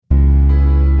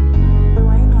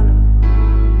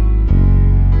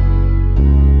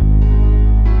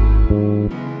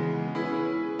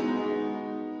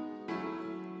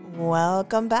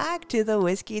welcome back to the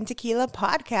Whiskey and Tequila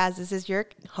podcast. This is your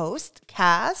host,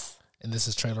 Cass. And this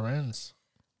is Trey Lorenz.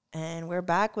 And we're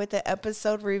back with the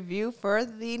episode review for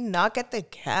the Knock at the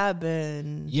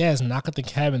Cabin. Yes, Knock at the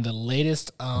Cabin, the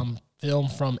latest film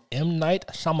from M. Night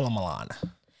Shyamalan.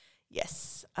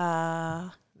 Yes.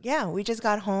 We just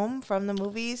got home from the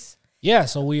movies. Yeah,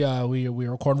 so we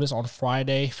recorded this on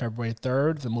Friday, February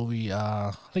 3rd. The movie,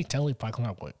 I think technically probably come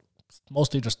out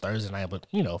mostly just Thursday night, but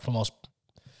for most,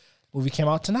 movie came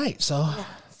out tonight. So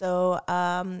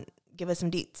give us some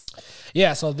deets.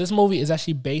 Yeah, so this movie is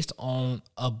actually based on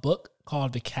a book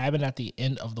called The Cabin at the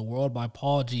End of the World by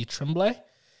Paul G. Tremblay.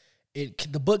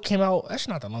 The book came out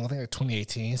actually not that long, I think like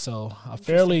 2018, so a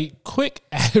fairly quick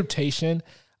adaptation.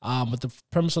 But the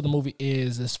premise of the movie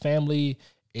is this family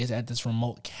is at this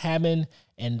remote cabin,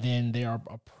 and then they are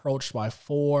approached by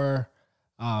four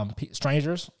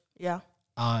strangers. Yeah.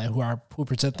 Who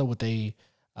present them with a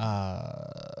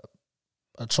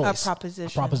choice,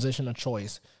 a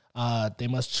choice. They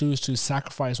must choose to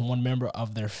sacrifice one member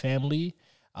of their family,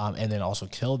 and then also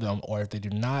kill them. Or if they do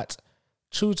not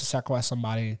choose to sacrifice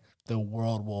somebody, the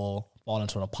world will fall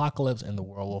into an apocalypse, and the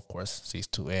world will, of course, cease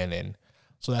to end. And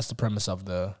so that's the premise of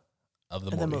the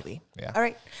movie. Yeah. All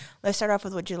right. Let's start off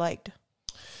with what you liked.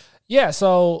 Yeah.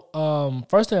 So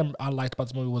first thing I liked about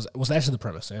the movie was actually the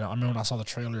premise. And I remember when I saw the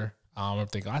trailer, I'm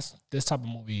thinking this type of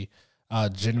movie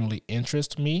genuinely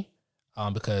interests me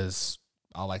because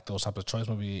I like those types of choice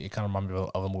movie. It kind of reminds me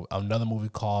of another movie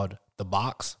called The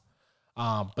Box.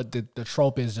 But the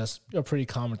trope is just a pretty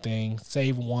common thing: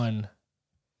 save one,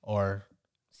 or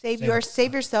save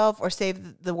yourself, or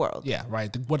save the world. Yeah,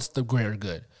 right. What's the greater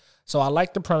good? So I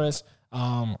like the premise.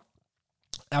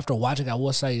 After watching, I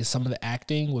will say some of the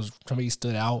acting was, to me,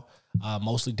 stood out.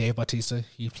 Mostly Dave Bautista.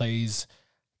 He plays,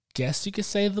 guess you could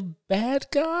say, the bad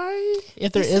guy,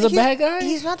 if there is a bad guy.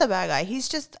 He's not the bad guy. He's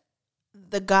just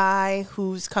the guy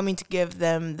who's coming to give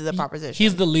them the proposition.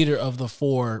 He's the leader of the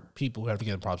four people who have to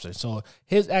get the proposition. So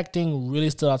his acting really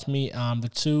stood out to me.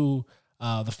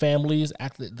 The families,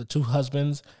 the two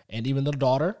husbands, and even the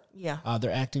daughter. Yeah.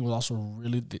 Their acting was also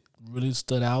really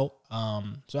stood out.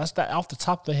 So that's off the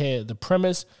top of the head, the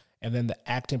premise, and then the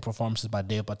acting performances by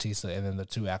Dave Bautista, and then the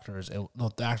two actors, and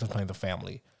the actors playing the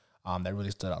family. That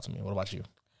really stood out to me. What about you?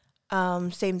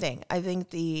 Same thing. I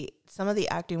think some of the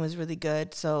acting was really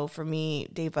good. So for me,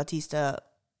 Dave Bautista,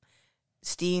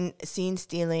 scene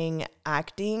stealing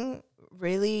acting,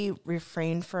 really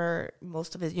refrained for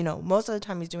most of his, most of the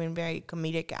time he's doing very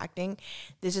comedic acting.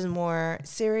 This is more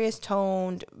serious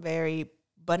toned, very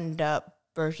buttoned up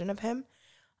version of him.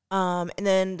 And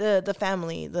then the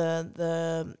family,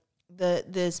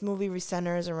 this movie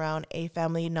centers around a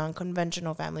family,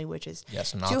 non-conventional family, which is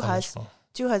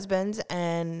two husbands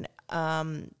and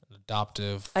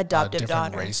adoptive daughter,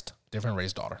 different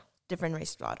race daughter.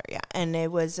 Yeah, and it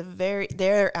was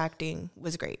their acting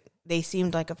was great. They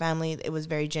seemed like a family. It was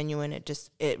very genuine.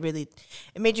 It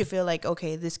made you feel like,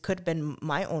 okay, this could have been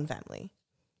my own family.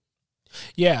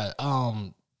 Yeah.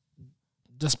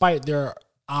 Despite their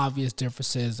obvious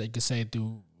differences, they could say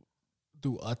to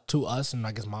us and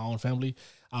I guess my own family,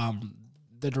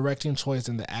 the directing choice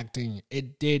and the acting,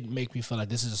 it did make me feel like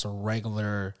this is just a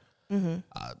regular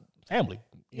family.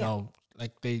 You know,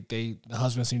 like the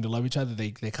husbands seemed to love each other.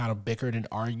 They kind of bickered and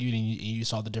argued, and you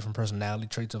saw the different personality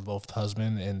traits of both the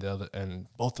husband and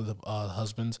both of the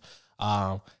husbands.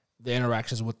 The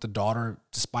interactions with the daughter,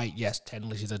 despite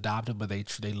technically she's adopted, but they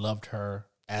loved her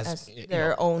as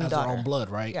their own daughter, their own blood,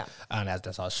 right? Yeah, and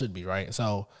that's how it should be, right?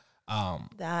 So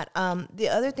the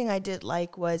other thing I did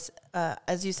like was,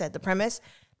 as you said, the premise.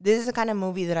 This is the kind of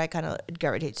movie that I kind of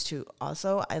gravitates to.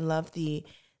 Also, I love the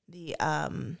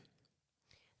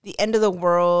end of the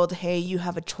world. Hey, you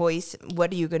have a choice.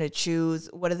 What are you going to choose?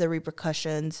 What are the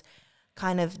repercussions?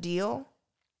 Kind of deal.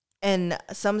 And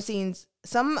some scenes,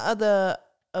 some of the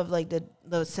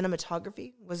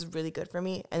cinematography was really good for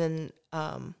me. And then,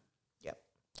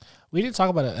 we didn't talk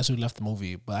about it as we left the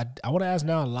movie, but I want to ask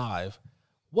now live,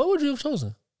 what would you have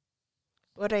chosen?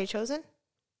 What I chosen?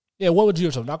 Yeah, what would you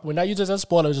have chosen? We're not using this as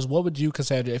spoilers. Just what would you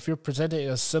consider if you're presented in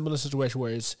a similar situation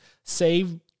where it's say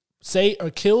or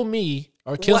kill me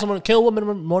or kill someone, kill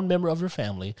one member of your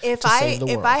family. If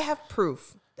I have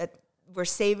proof that we're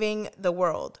saving the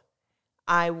world,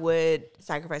 I would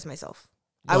sacrifice myself.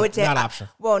 No, I would say not an option.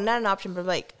 Well, not an option, but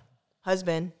like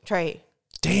husband, Trey.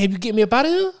 Damn, you get me up out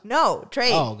of here? No,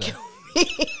 Trey. Oh, okay.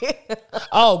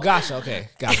 Oh, gotcha. Okay.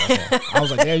 Gotcha. Okay. I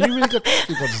was like, yeah, you really could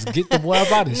just get the boy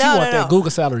up out of here. She want that Google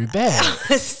salary bad.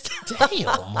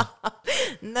 Damn.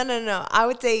 No. I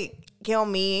would say kill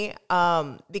me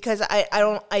because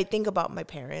I think about my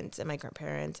parents and my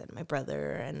grandparents and my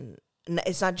brother and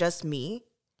It's not just me.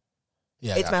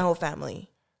 Yeah, It's my whole family.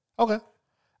 Okay.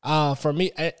 For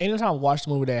me, anytime I watch a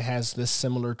movie that has this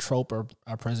similar trope or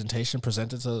presentation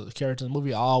presented to the character in the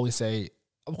movie, I always say,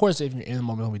 of course, if you're in the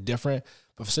moment, it'll be different.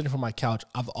 But for sitting from my couch,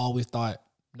 I've always thought,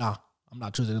 nah, I'm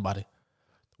not choosing anybody.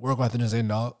 We're going to just end,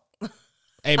 dog.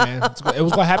 Hey, man, it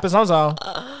was going to happen sometime.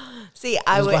 See,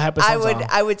 I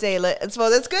would say, so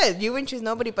that's good. You wouldn't choose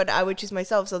nobody, but I would choose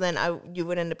myself. So then you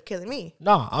would end up killing me.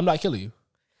 No, I'm not killing you.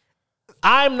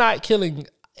 I'm not killing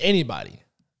anybody.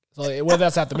 So whether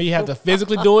that's after me have to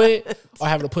physically do it or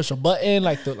having to push a button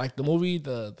like the movie,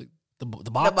 the box.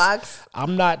 The box.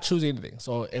 I'm not choosing anything.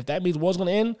 So if that means the world's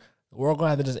gonna end, the world's gonna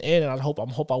have to just end. And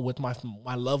I'm with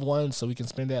my loved ones so we can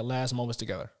spend that last moments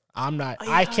together. I'm not. Oh,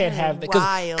 I can't have that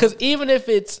because even if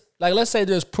it's like, let's say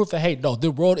there's proof that, hey, no, the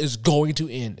world is going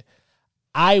to end.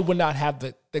 I would not have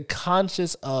the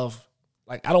conscience of,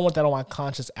 like, I don't want that on my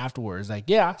conscience afterwards. Like,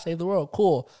 yeah, I saved the world,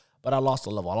 cool. But I lost a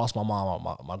loved one. I lost my mom,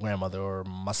 or my grandmother, or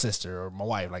my sister, or my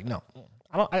wife. Like, no,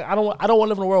 I don't want to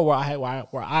live in a world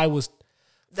where I was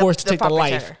forced to take the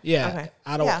life. Yeah, okay.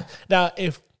 I don't. Yeah. Now,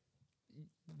 if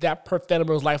that family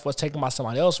member's life was taken by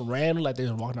somebody else random, like they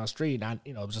were walking down the street, and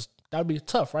that would be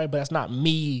tough, right? But that's not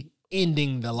me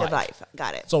ending the life.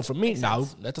 Got it. So for me, no,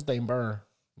 let the thing burn.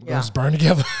 We're gonna just burn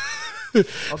together. We'll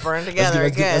burn together.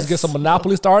 Let's get some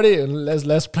Monopoly started, and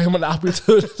let's play Monopoly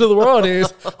to the world.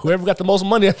 Is whoever got the most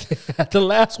money at the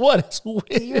last one is who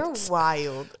wins. You're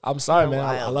wild. I'm sorry, man.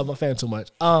 I love my fan too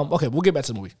much. Okay, we'll get back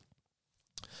to the movie.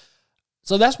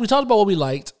 So we talked about what we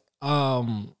liked.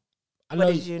 What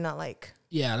did you not like?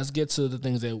 Yeah, let's get to the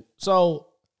things that. So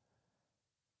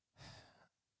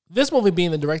this movie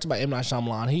being directed by M. Night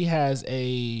Shyamalan, he has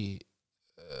a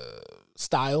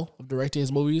style of directing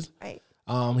his movies. Right.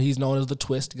 He's known as the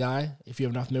twist guy. If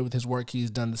you're not familiar with his work, he's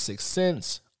done The Sixth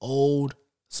Sense, Old,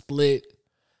 Split.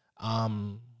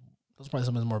 Those probably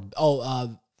some of his more.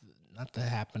 Not The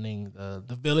Happening.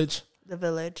 The Village. The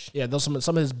Village. Yeah, those some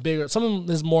of his bigger, some of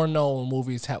his more known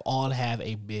movies have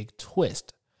a big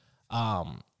twist.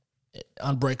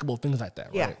 Unbreakable, things like that.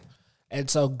 Right? Yeah. And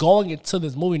so going into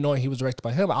this movie, knowing he was directed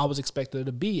by him, I was expecting it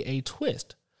to be a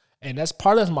twist, and that's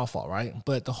my fault, right?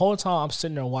 But the whole time I'm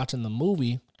sitting there watching the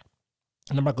movie.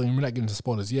 And we're not getting to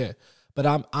spoilers yet,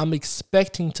 but I'm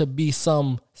expecting to be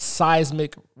some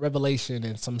seismic revelation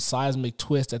and some seismic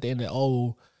twist at the end.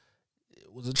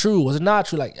 Was it true? Was it not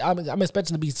true? Like I'm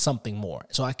expecting to be something more.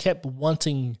 So I kept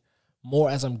wanting more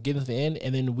as I'm getting to the end.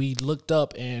 And then we looked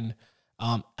up and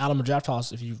Alamo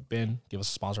Drafthouse, if you've been, give us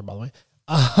a sponsor by the way.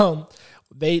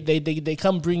 They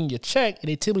come bring you a check, and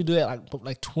they typically do that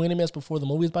like 20 minutes before the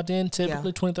movie's about to end.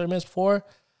 Typically 20, 30 minutes before.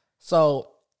 So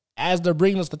as they're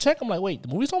bringing us the check, I'm like, wait, the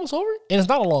movie's almost over? And it's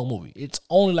not a long movie. It's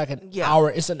only like an hour.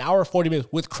 It's an hour 40 minutes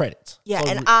with credits. Yeah, so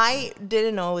and I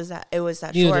didn't know it was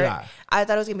that short. I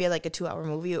thought it was going to be like a 2-hour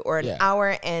movie or an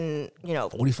hour and,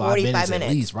 45 minutes. At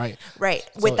least, right? Right,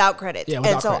 so, without credits. Yeah,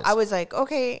 without credits. I was like,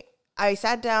 okay. I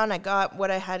sat down. I got what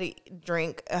I had to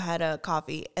drink. I had a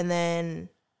coffee. And then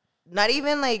not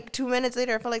even like 2 minutes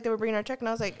later, I felt like they were bringing our check. And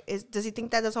I was like, does he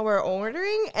think that's how we're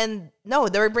ordering? And no,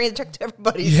 they were bringing the check to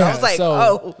everybody. So I was like,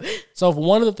 oh. So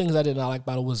one of the things I did not like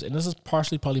about it was, and this is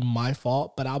partially probably my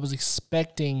fault, but I was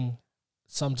expecting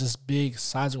some just big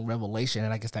seismic revelation.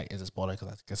 And I guess that is a spoiler because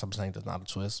I guess I'm saying there's not a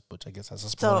twist, which I guess that's a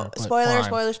spoiler. So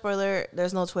spoiler.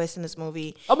 There's no twist in this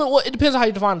movie. I mean, well, it depends on how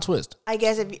you define a twist. I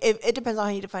guess if it depends on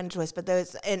how you define a twist, but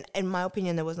there's, in my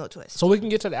opinion, there was no twist. So we can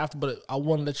get to that after, but I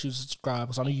want to let you subscribe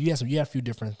because I know you had a few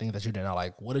different things that you did not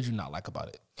like. What did you not like about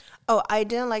it? Oh, I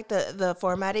didn't like the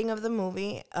formatting of the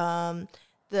movie.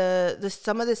 The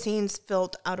some of the scenes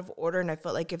felt out of order, and I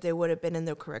felt like if they would have been in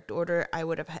the correct order, it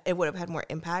would have had more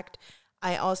impact.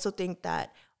 I also think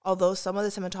that although some of the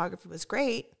cinematography was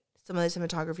great, some of the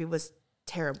cinematography was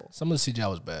terrible. Some of the CGI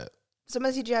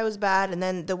was bad. And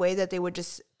then the way that they would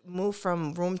just move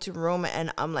from room to room,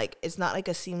 and I'm like, it's not like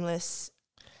a seamless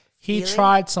He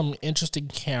tried some interesting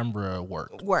camera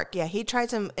work. Yeah, he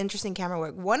tried some interesting camera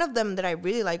work. One of them that I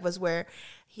really liked was where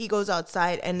he goes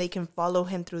outside and they can follow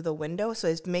him through the window. So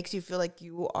it makes you feel like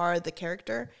you are the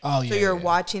character. Oh, yeah. So you're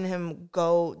watching him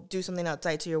go do something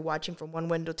outside. So you're watching from one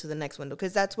window to the next window.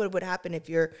 Because that's what would happen if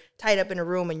you're tied up in a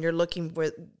room and you're looking for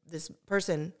this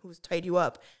person who's tied you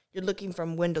up. You're looking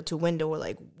from window to window, or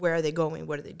like, where are they going?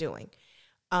 What are they doing?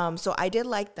 So I did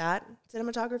like that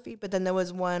cinematography, but then there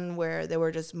was one where they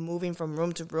were just moving from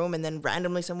room to room, and then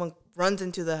randomly someone runs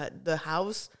into the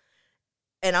house,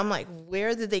 and I'm like,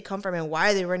 where did they come from, and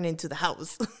why are they running into the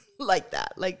house like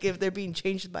that? Like, if they're being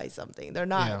changed by something, they're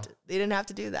not. Yeah. They didn't have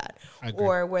to do that.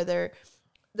 Or where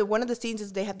one of the scenes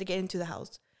is they have to get into the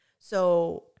house,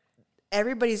 so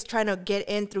everybody's trying to get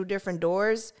in through different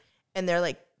doors. and they're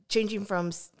like changing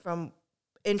from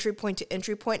entry point to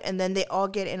entry point, and then they all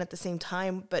get in at the same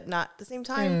time, but not the same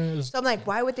time. So I'm like,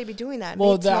 why would they be doing that?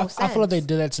 Well, no I feel like they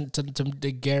did that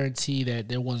to guarantee that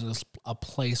there wasn't a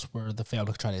place where the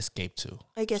family could try to escape to.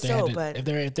 I guess so, but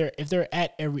if they're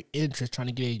at every entrance trying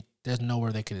to get in, there's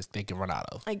nowhere they can run out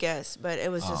of. I guess, but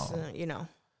it was just you know.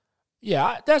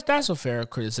 Yeah, that's a fair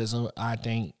criticism, I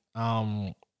think.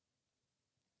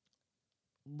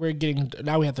 We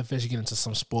have to officially get into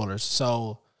some spoilers.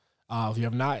 So, if you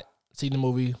have not seen the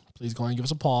movie, please go ahead and give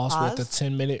us a pause. We're at the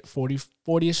 10-minute,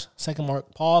 40-ish second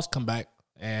mark. Pause, come back,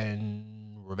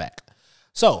 and we're back.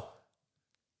 So,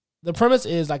 the premise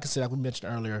is, like I said, like we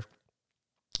mentioned earlier,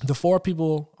 the 4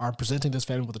 people are presenting this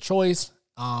family with a choice.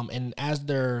 And as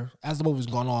the movie's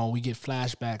going on, we get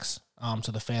flashbacks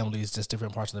to the families, just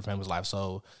different parts of the family's life.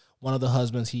 So, one of the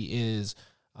husbands, he is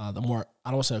the more,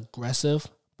 I don't want to say aggressive,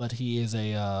 but he is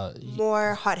a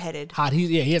more hot-headed.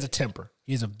 He has a temper.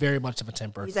 He's very much of a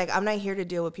temper. He's like, I'm not here to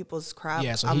deal with people's crap.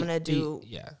 Yeah, so I'm gonna do.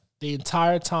 The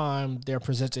entire time they're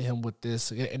presenting him with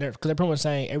this, and because they're pretty much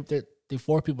saying the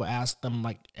 4 people ask them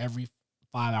like every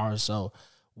 5 hours or so,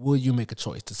 will you make a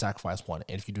choice to sacrifice one?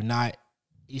 And if you do not,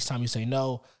 each time you say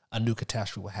no, a new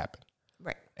catastrophe will happen.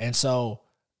 Right. And so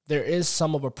there is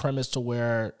some of a premise to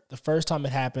where the first time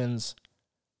it happens,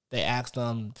 they ask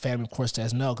them, family of course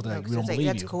says no, because we don't believe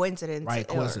that's you. Coincidence. Right,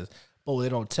 coincidence. But what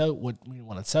we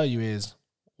want to tell you is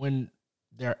when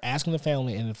they're asking the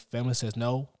family and the family says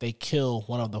no, they kill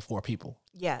one of the 4 people.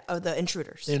 Yeah, of the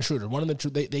intruders. The intruders. One of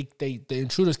the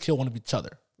intruders kill one of each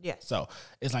other. Yeah. So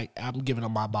it's like, I'm giving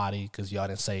them my body because y'all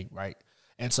didn't say right.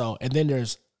 And so and then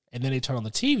they turn on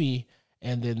the TV,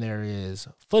 and then there is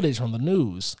footage from the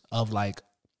news of like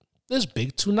this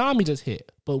big tsunami just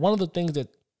hit. But one of the things that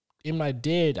M. Night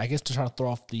did, I guess, to try to throw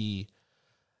off the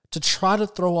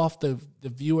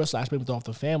viewer / maybe throw off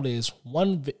the family, is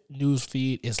one news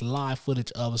feed is live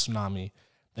footage of a tsunami.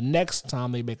 The next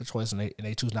time they make a choice and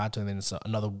they choose not to, and then it's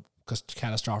another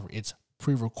catastrophe, it's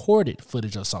pre-recorded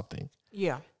footage of something.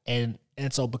 Yeah. And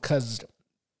so because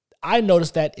I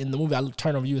noticed that in the movie, I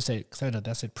turned over you and said, Cassandra,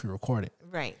 that's it pre-recorded.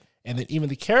 Right. And then even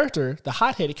the character, the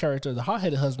hot-headed character, the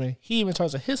hot-headed husband, he even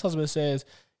turns to his husband and says,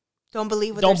 Don't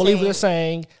believe what they're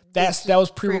saying. That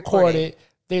was pre-recorded.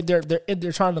 They're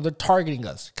targeting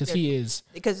us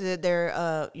because they're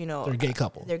a gay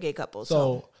couple. They're a gay couple.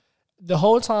 So the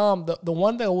whole time, the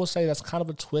one thing I will say that's kind of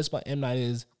a twist by M. Night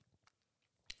is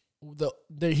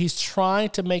he's trying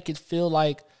to make it feel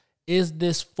like, is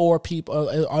this 4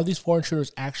 people? Are these 4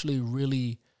 intruders actually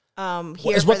really?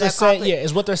 Is what they're saying. Yeah,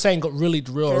 is what they're saying really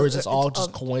real, or is it all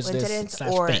just coincidence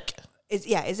 / fake? Is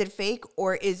it fake,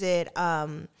 or is it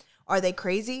are they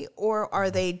crazy, or are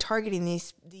they targeting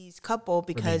these couple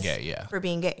because for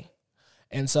being gay?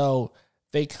 And so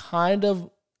they kind of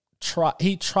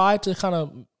he tried to kind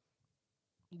of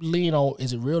lean on,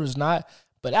 is it real or is it not?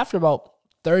 But after about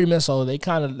 30 minutes or so, they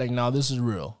kind of like, no, this is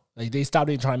real. Like they stopped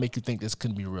even trying to make you think this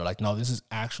couldn't be real. Like, no, this is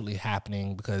actually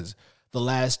happening, because the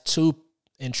last 2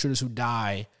 intruders who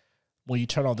die, when you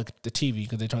turn on the TV,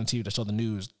 because they turn on the TV to show the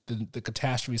news, the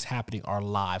catastrophes happening are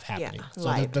live happening. Yeah, so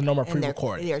live. They're no more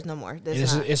pre-recorded. There's no more.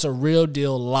 It's a real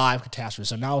deal live catastrophe.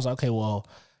 So now I was like, okay, well,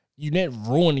 you didn't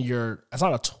ruin it's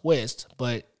not a twist,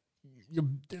 but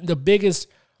the biggest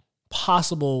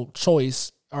possible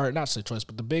choice, or not say choice,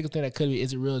 but the biggest thing that could be,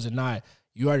 is it real, is it not?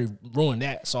 You already ruined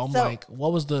that. So I'm like,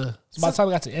 what was by the time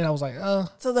we got to the end, I was like,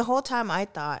 So the whole time I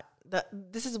thought,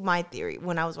 this is my theory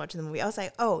when I was watching the movie. I was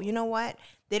like, oh, you know what?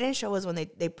 They didn't show us when they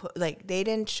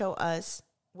didn't show us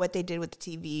what they did with the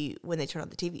TV when they turned on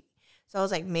the TV. So I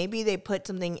was like, maybe they put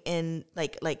something in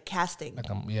like casting, and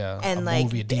a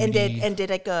movie, and did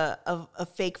like a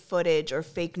fake footage or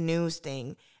fake news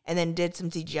thing, and then did some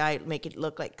CGI to make it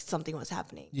look like something was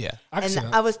happening. Yeah,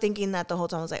 I was thinking that the whole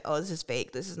time. I was like, oh, this is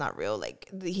fake. This is not real. Like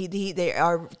they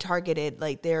are targeted.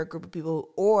 Like they're a group of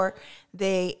people, or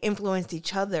they influenced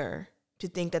each other to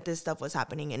think that this stuff was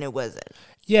happening, and it wasn't.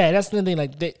 Yeah, that's the thing.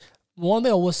 Like one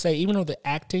thing I will say, even though the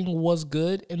acting was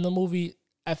good in the movie,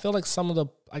 I feel like some of the,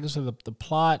 I guess the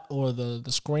plot or the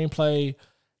screenplay,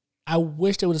 I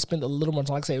wish they would have spent a little more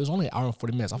time. Like I said, it was only an hour and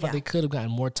 40 minutes. I thought they could have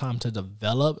gotten more time to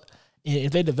develop. And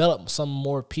if they develop some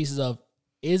more pieces of,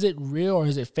 is it real or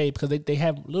is it fake? Because they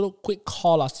have little quick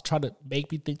call outs to try to make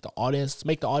the audience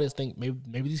think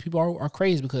maybe these people are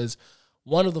crazy, because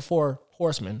one of the four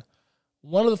horsemen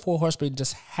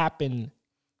just happened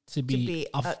to be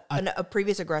a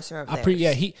previous aggressor of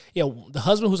theirs. The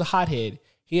husband who's a hothead,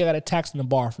 he got attacked in the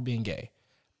bar for being gay.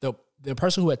 The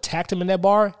person who attacked him in that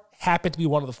bar happened to be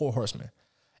one of the 4 horsemen.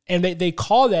 And they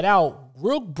call that out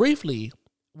real briefly,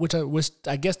 which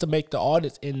I guess to make the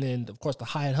audience, and then of course the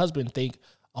hired husband, think,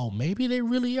 oh, maybe they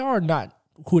really are not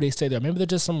who they say they are. Maybe they're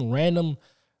just some random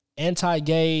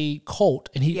anti-gay cult,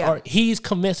 and he's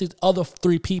convinced these other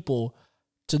 3 people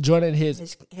to join in his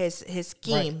scheme.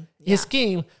 Right, his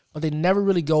scheme, but they never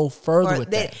really go further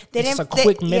with that. It's just a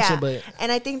quick mention, but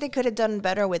and I think they could have done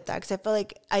better with that because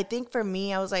I think for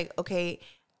me, I was like, okay,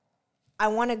 I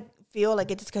want to feel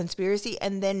like it's a conspiracy,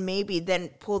 and then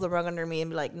pull the rug under me and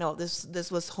be like, no,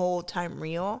 this was whole time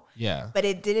real. Yeah, but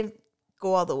it didn't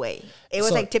go all the way. It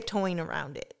was like tiptoeing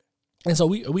around it. And so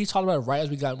we talked about it right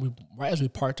as we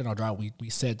parked in our drive. We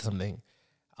said something,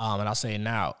 and I'll say it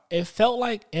now. It felt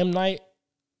like M. Night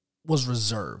was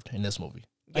reserved in this movie.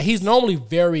 Yes. Like, he's normally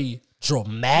very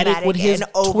dramatic with his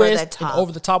twist and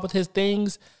over the top with his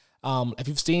things. If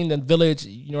you've seen The Village,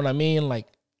 you know what I mean. Like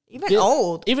even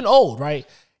old, right?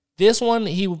 This one,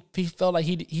 he felt like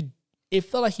it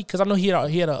felt like because I know he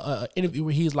had a interview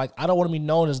where he's like, I don't want to be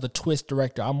known as the twist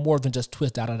director. I'm more than just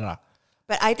twist, da da da.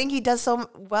 But I think he does so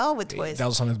well with twists. That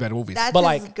was some of his better movies.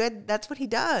 That's good. That's what he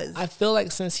does. I feel like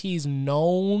since he's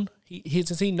known,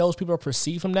 since he knows people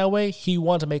perceive him that way, he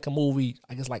wanted to make a movie,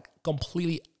 I guess, like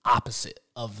completely opposite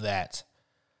of that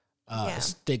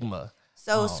stigma.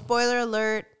 So, spoiler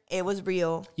alert, it was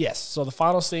real. Yes. So the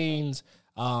final scenes,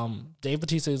 Dave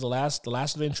Bautista is the last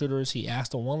of the intruders. He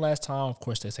asked them one last time. Of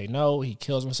course, they say no. He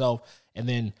kills himself, and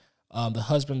then the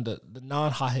husband, the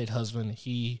non-hothead husband,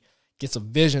 he gets a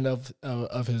vision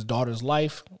of his daughter's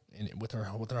life and with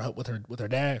her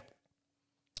dad,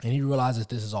 and he realizes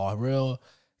this is all real.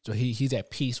 So he's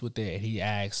at peace with it, and he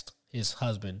asked his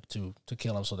husband to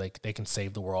kill him so they can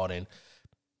save the world. And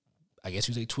I guess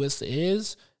you say twist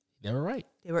is they were right.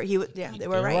 They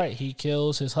were right. He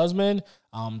kills his husband.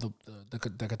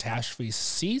 The catastrophe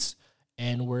cease,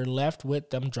 and we're left with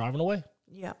them driving away.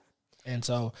 Yeah. And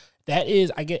so that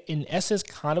is, I get in essence,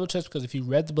 kind of a twist because if you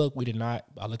read the book, we did not.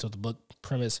 I looked up the book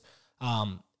premise.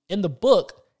 In the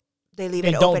book, they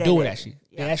don't do it actually.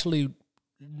 Yeah. They actually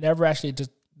never actually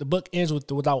just. The book ends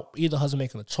without either husband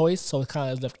making a choice, so it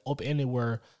kind of left open ended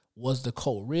where was the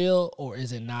cult real or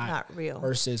is it not real?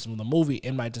 Versus in the movie,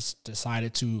 M. Night just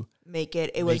decided to make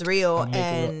it was real and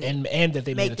that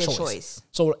they made a choice.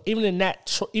 So even in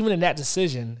that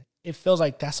decision, it feels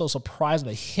like that's so surprising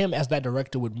that him as that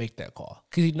director would make that call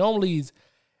because he normally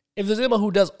if there's anyone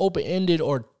who does open ended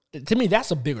or to me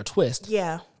that's a bigger twist.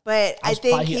 Yeah. But I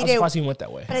think he didn't. He went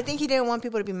that way. But I think he didn't want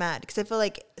people to be mad because I feel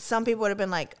like some people would have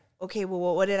been like, okay,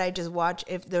 well, what did I just watch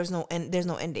if there's no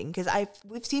ending? Because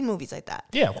we've seen movies like that.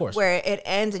 Yeah, of course. Where it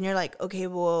ends and you're like, okay,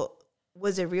 well,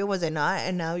 was it real? Was it not?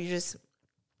 And now you're just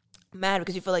mad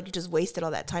because you feel like you just wasted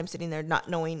all that time sitting there not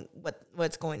knowing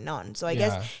what's going on. So I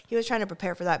guess he was trying to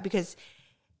prepare for that because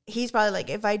he's probably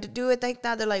like, if I do it like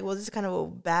that, they're like, well, this is kind of a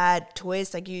bad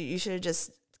twist. Like you should have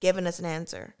just given us an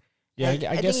answer. Yeah,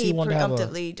 I guess he wanted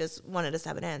preemptively just wanted us to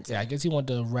have an answer. Yeah, I guess he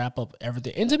wanted to wrap up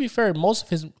everything. And to be fair, most of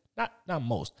his not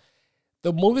most.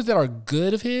 The movies that are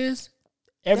good of his,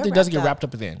 everything doesn't get wrapped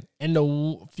up at the end. And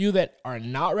the few that are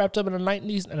not wrapped up in the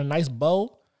 90s and a nice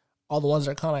bow are the ones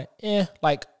that are kind of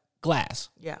like Glass.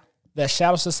 Yeah. That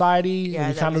Shadow Society,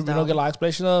 we kind of don't get a lot of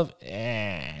explanation of.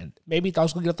 And maybe thought I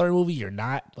was going to get a third movie. You're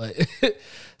not. But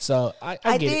so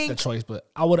I get the choice. But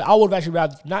I would have actually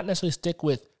rather not necessarily stick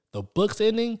with the book's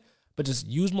ending, but just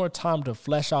use more time to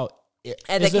flesh out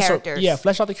and the characters.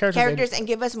 Flesh out the characters. And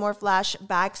give us more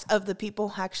flashbacks of the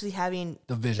people actually having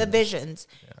the visions.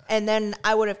 Yeah. And then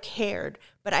I would have cared.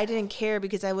 But I didn't care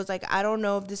because I was like, I don't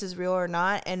know if this is real or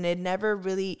not. And it never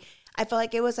really, I felt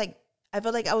like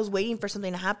I was waiting for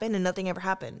something to happen and nothing ever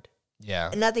happened.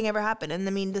 Yeah. And nothing ever happened. And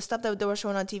I mean, the stuff that they were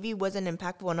showing on TV wasn't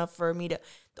impactful enough for me to.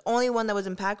 The only one that was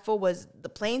impactful was the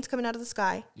planes coming out of the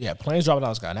sky. Yeah, planes dropping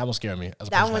out of the sky. That one scared me.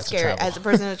 That one was scary. As a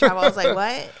person in travel, I was like,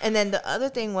 what? And then the other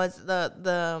thing was the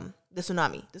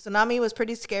tsunami. The tsunami was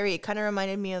pretty scary. It kind of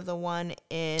reminded me of the one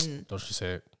in. Don't you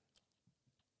say it.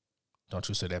 Don't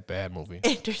you say that bad movie.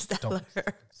 Interstellar.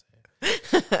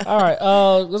 All right,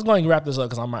 let's go ahead and wrap this up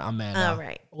because I'm mad now. All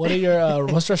right.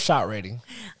 What's your shot rating?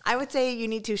 I would say you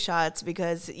need 2 shots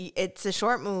because it's a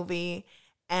short movie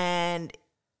and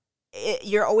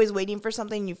you're always waiting for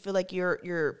something. You feel like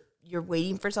you're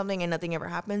waiting for something and nothing ever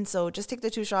happens. So just take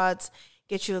the 2 shots,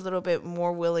 get you a little bit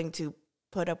more willing to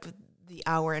put up with the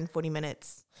hour and 40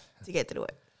 minutes to get through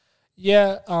it.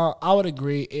 Yeah, I would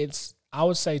agree. I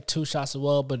would say 2 shots as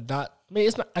well, but not. I mean,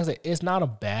 it's not. I say it's not a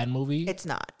bad movie. It's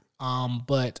not.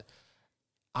 But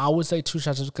I would say 2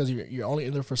 shots just because you're only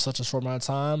in there for such a short amount of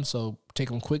time. So take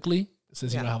them quickly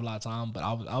since you don't have a lot of time. But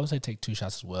I would say take 2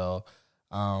 shots as well.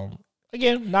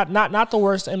 Again, not the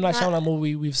worst M. Night Shyamalan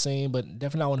movie we've seen, but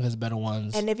definitely not one of his better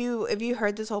ones. And if you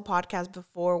heard this whole podcast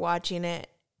before watching it,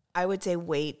 I would say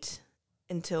wait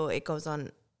until it goes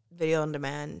on video on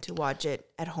demand to watch it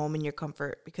at home in your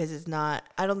comfort, because it's not.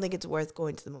 I don't think it's worth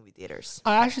going to the movie theaters.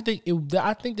 I actually think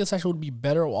I think this actually would be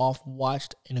better off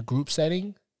watched in a group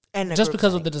setting. And Just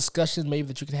because of the discussions maybe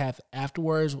that you could have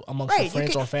afterwards amongst your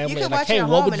friends or family. You Like, hey,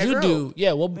 what would you do?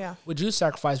 Yeah, would you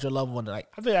sacrifice your loved one? Like,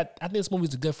 I think this movie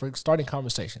is good for starting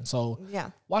conversation. So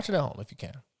watch it at home if you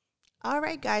can. All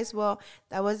right, guys. Well,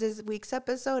 that was this week's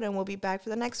episode, and we'll be back for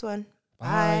the next one.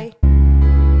 Bye. Bye.